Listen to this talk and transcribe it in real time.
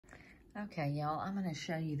Okay, y'all, I'm going to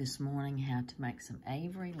show you this morning how to make some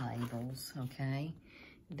Avery labels, okay?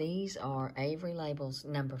 These are Avery labels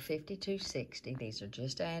number 5260. These are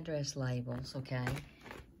just address labels, okay?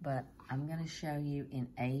 But I'm going to show you in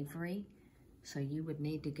Avery. So you would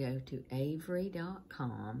need to go to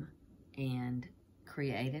avery.com and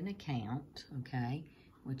create an account, okay?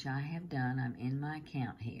 Which I have done. I'm in my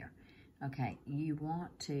account here. Okay, you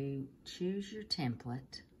want to choose your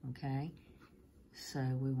template, okay? So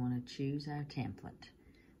we want to choose our template.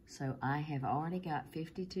 So I have already got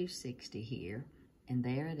 5260 here, and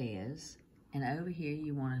there it is. And over here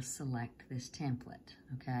you want to select this template,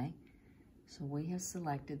 okay? So we have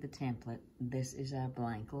selected the template. This is our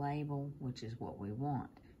blank label, which is what we want.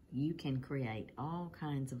 You can create all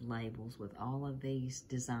kinds of labels with all of these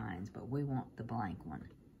designs, but we want the blank one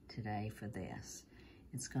today for this.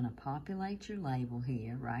 It's going to populate your label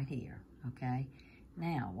here, right here, okay?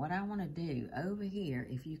 Now, what I want to do over here,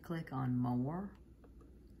 if you click on More,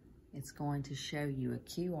 it's going to show you a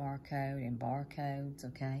QR code and barcodes,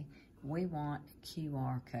 okay? We want a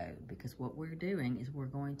QR code because what we're doing is we're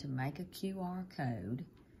going to make a QR code,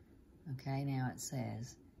 okay? Now it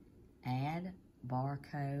says add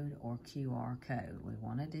barcode or QR code. We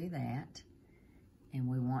want to do that, and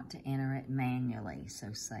we want to enter it manually.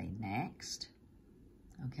 So say next,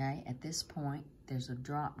 okay? At this point, there's a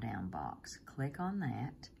drop-down box. Click on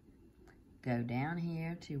that. Go down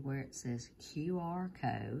here to where it says QR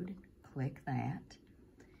code. Click that.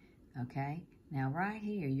 Okay? Now, right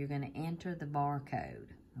here, you're going to enter the barcode.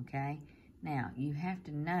 Okay? Now, you have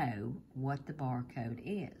to know what the barcode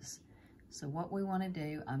is. So what we want to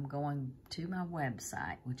do, I'm going to my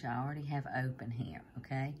website, which I already have open here.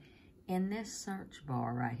 Okay? In this search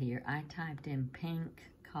bar right here, I typed in pink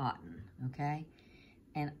cotton. Okay?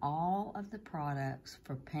 And all of the products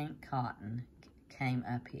for pink cotton came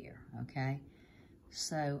up here, okay?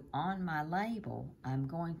 So on my label, I'm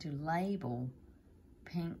going to label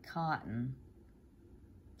pink cotton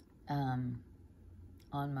on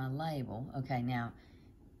my label. Okay, now,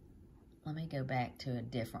 let me go back to a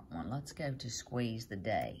different one. Let's go to Squeeze the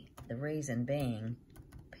Day. The reason being,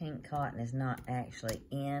 pink cotton is not actually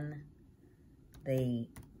in the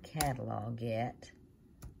catalog yet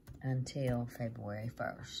until February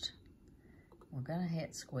 1st. We're going to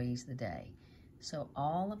hit Squeeze the Day. So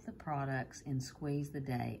all of the products in Squeeze the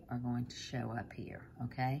Day are going to show up here,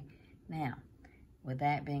 okay? Now, with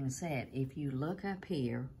that being said, if you look up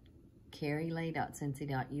here,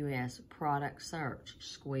 carrielee.scentsy.us, product search,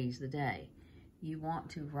 Squeeze the Day, you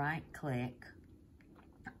want to right-click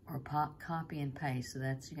or copy and paste, so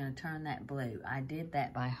you're going to turn that blue. I did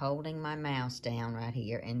that by holding my mouse down right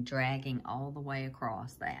here and dragging all the way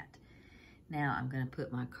across that. Now I'm going to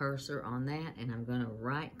put my cursor on that, and I'm going to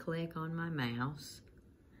right click on my mouse.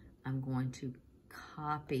 I'm going to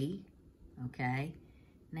copy, okay?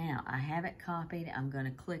 Now I have it copied. I'm going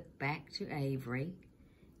to click back to Avery,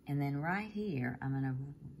 and then right here I'm going to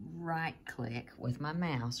right click with my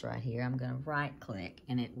mouse right here. I'm going to right click,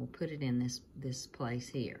 and it will put it in this place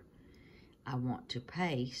here. I want to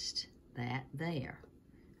paste that there,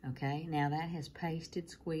 okay? Now that has pasted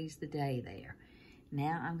Squeeze the Day there.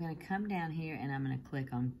 Now I'm going to come down here and I'm going to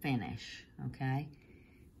click on Finish, okay?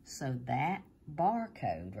 So that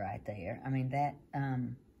barcode right there, that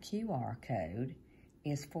QR code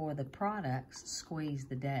is for the products Squeeze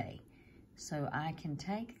the Day. So I can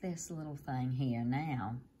take this little thing here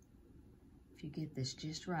now. If you get this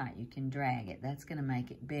just right, you can drag it. That's going to make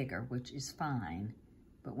it bigger, which is fine.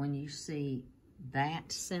 But when you see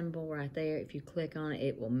that symbol right there, if you click on it,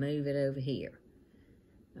 it will move it over here.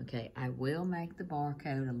 Okay, I will make the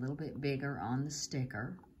barcode a little bit bigger on the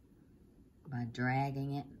sticker by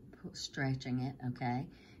dragging it, stretching it, okay?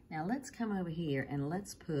 Now let's come over here and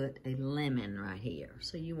let's put a lemon right here.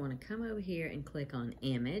 So you want to come over here and click on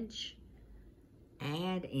Image,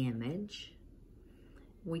 Add Image.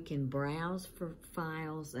 We can browse for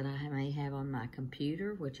files that I may have on my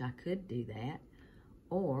computer, which I could do that,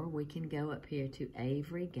 or we can go up here to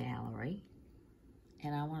Avery Gallery,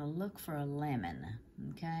 and I want to look for a lemon,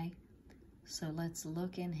 okay? So let's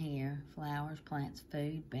look in here, flowers, plants,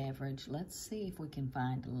 food, beverage. Let's see if we can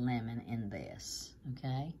find a lemon in this,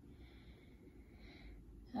 okay?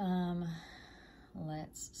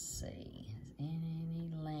 Let's see, is any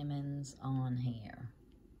lemons on here?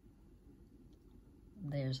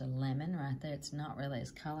 There's a lemon right there. It's not really as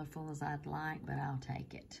colorful as I'd like, but I'll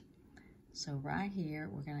take it. So right here,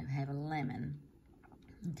 we're gonna have a lemon,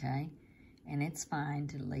 okay? And it's fine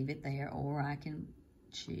to leave it there, or I can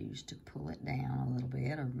choose to pull it down a little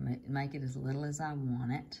bit or make it as little as I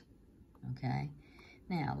want it, okay?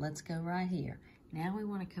 Now, let's go right here. Now we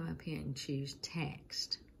want to come up here and choose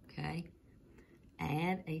text, okay? okay?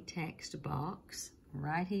 Add a text box.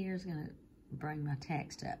 Right here is gonna bring my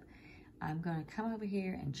text up. I'm gonna come over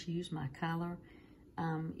here and choose my color.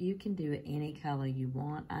 You can do it any color you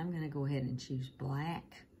want. I'm gonna go ahead and choose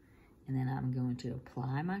black, and then I'm going to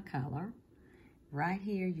apply my color. Right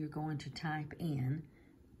here, you're going to type in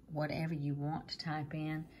whatever you want to type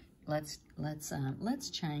in. Let's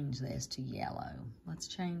change this to yellow. Let's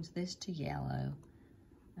change this to yellow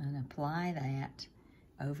and apply that.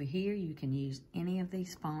 Over here, you can use any of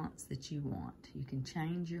these fonts that you want. You can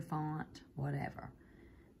change your font, whatever.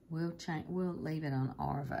 We'll leave it on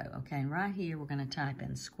Arvo, okay? And right here, we're gonna type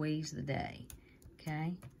in squeeze the day,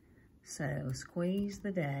 okay? So squeeze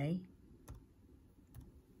the day,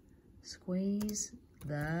 squeeze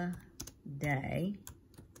the day,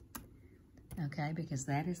 okay? Because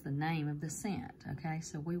that is the name of the scent, okay?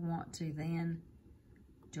 So we want to then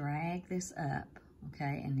drag this up,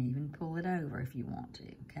 okay? And even pull it over if you want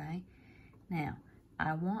to, okay? Now,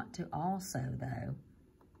 I want to also, though,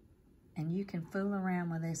 and you can fool around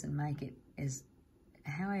with this and make it as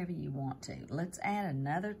however you want to. Let's add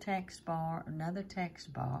another text bar, another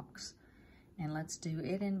text box, and let's do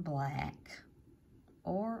it in black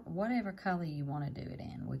or whatever color you want to do it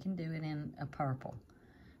in. We can do it in a purple,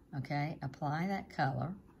 okay? Apply that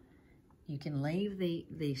color. You can leave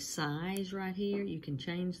the size right here. You can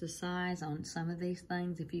change the size on some of these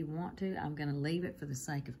things if you want to. I'm going to leave it for the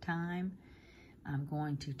sake of time. I'm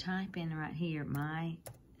going to type in right here my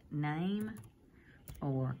name,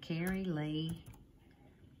 or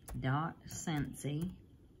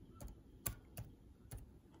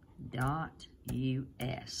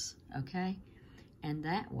CarrieLee.Scentsy.us, okay? And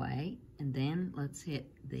that way, and then let's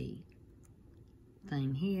hit the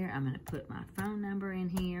thing here. I'm going to put my phone number in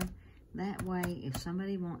here. That way, if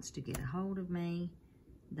somebody wants to get a hold of me,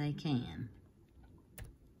 they can.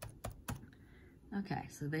 Okay,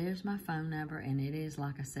 so there's my phone number, and it is,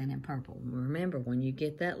 like I said, in purple. Remember, when you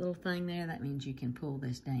get that little thing there, that means you can pull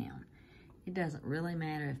this down. It doesn't really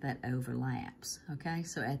matter if that overlaps, okay?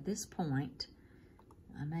 So at this point,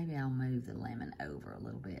 maybe I'll move the lemon over a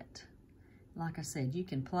little bit. Like I said, you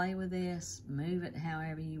can play with this, move it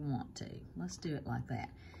however you want to. Let's do it like that.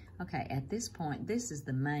 Okay, at this point, this is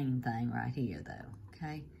the main thing right here, though,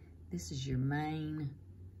 okay? This is your main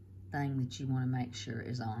thing that you want to make sure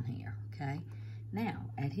is on here, okay? Now,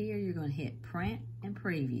 at here, you're going to hit print and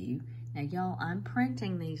preview. Now, y'all, I'm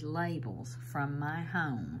printing these labels from my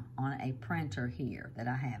home on a printer here that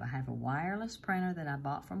I have. I have a wireless printer that I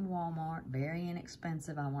bought from Walmart, very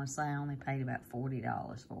inexpensive. I want to say I only paid about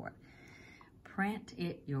 $40 for it. Print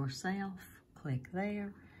it yourself. Click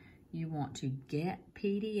there. You want to get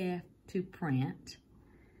PDF to print.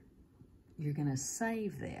 You're going to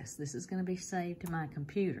save this. This is going to be saved to my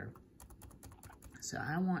computer. So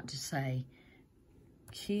I want to say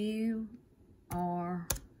QR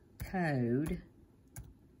code,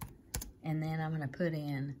 and then I'm going to put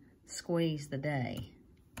in squeeze the day.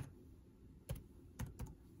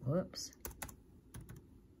 Whoops.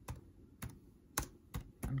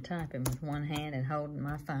 I'm typing with one hand and holding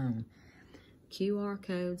my phone. QR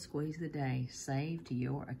code, squeeze the day, save to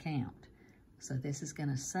your account. So this is going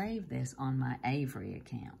to save this on my Avery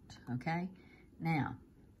account, okay? Now,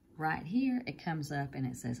 right here, it comes up and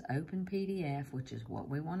it says open PDF, which is what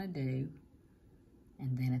we want to do.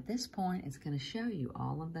 And then at this point, it's going to show you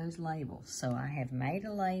all of those labels. So I have made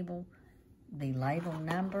a label. The label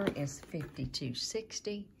number is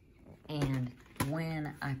 5260. And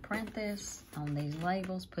when I print this on these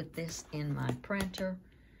labels, put this in my printer,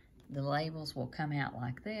 the labels will come out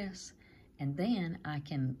like this. And then I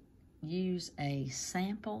can use a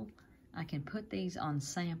sample. I can put these on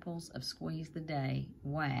samples of Squeeze the Day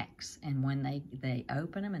wax, and when they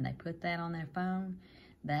open them and they put that on their phone,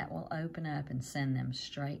 that will open up and send them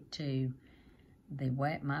straight to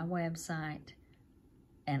my website,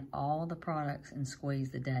 and all the products in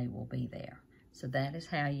Squeeze the Day will be there. So that is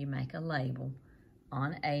how you make a label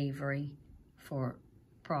on Avery for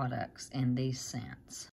products in these scents.